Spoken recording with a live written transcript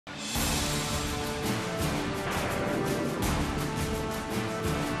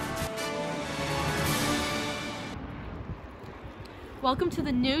Welcome to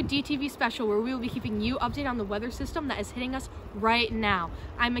the new DTV special where we will be keeping you updated on the weather system that is hitting us right now.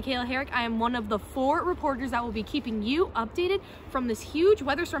 I'm Michaela Herrick. I am one of the 4 reporters that will be keeping you updated from this huge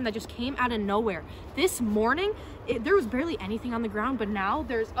weather storm that just came out of nowhere. This morning, there was barely anything on the ground, but now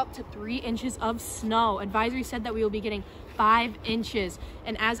there's up to 3 inches of snow. Advisory said that we will be getting 5 inches.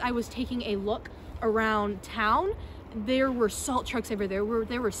 And as I was taking a look around town, there were salt trucks everywhere.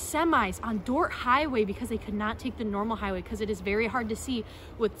 There were semis on Dort Highway because they could not take the normal highway because it is very hard to see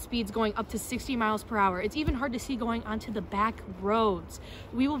with speeds going up to 60 miles per hour. It's even hard to see going onto the back roads.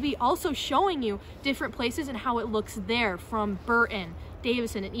 We will be also showing you different places and how it looks there from Burton,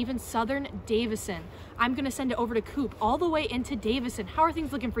 Davison, and even southern Davison. I'm gonna send it over to Coop all the way into Davison. How are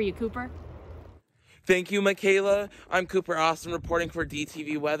things looking for you, Cooper? Thank you, Michaela. I'm Cooper Austin reporting for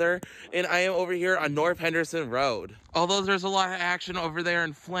DTV Weather, and I am over here on North Henderson Road. Although there's a lot of action over there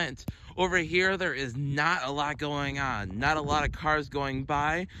in Flint, over here there is not a lot going on. Not a lot of cars going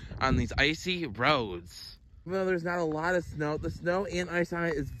by on these icy roads. Even though there's not a lot of snow, the snow and ice on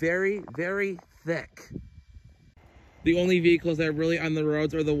it is very, very thick. The only vehicles that are really on the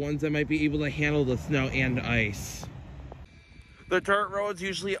roads are the ones that might be able to handle the snow and ice. The dirt roads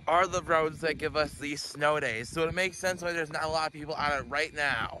usually are the roads that give us these snow days, so it makes sense why there's not a lot of people on it right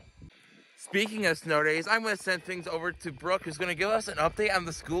now. Speaking of snow days, I'm going to send things over to Brooke, who's going to give us an update on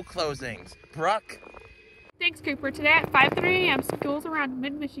the school closings. Brooke? Thanks, Cooper. Today at 5:30 a.m., schools around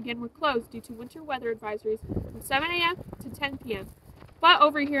mid-Michigan were closed due to winter weather advisories from 7 a.m. to 10 p.m. But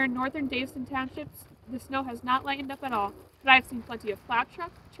over here in northern Davison Townships, the snow has not lightened up at all. But I've seen plenty of plow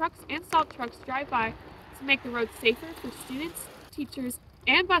trucks and salt trucks drive by to make the roads safer for students, teachers,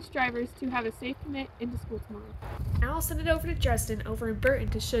 and bus drivers to have a safe commute into school tomorrow. Now I'll send it over to Justin over in Burton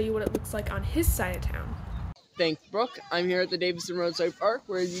to show you what it looks like on his side of town. Thanks, Brooke. I'm here at the Davison Roadside Park,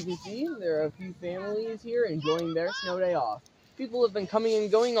 where as you can see, there are a few families here enjoying their snow day off. People have been coming and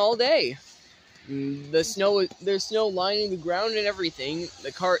going all day. There's snow lining the ground and everything.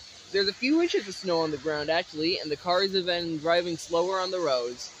 There's a few inches of snow on the ground actually, and the cars have been driving slower on the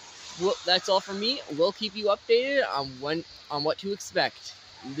roads. Well, that's all from me. We'll keep you updated on what to expect.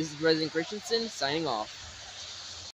 This is President Christensen signing off.